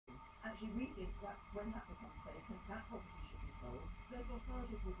actually, we think that when that becomes vacant, that property should be sold. Local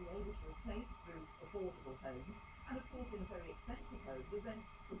authorities will be able to replace through affordable homes, and of course, in a very expensive home, the rent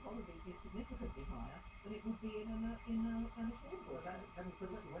would probably be significantly higher than it would be in an affordable home. Let me put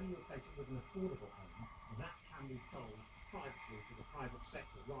it, when you replace it with an affordable home, that can be sold privately to the private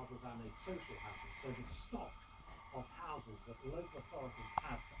sector rather than a social housing. So the stock of houses that local authorities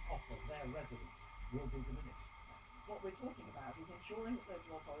have to offer their residents will be diminished. What we're talking about is ensuring that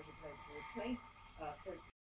local authorities are able to replace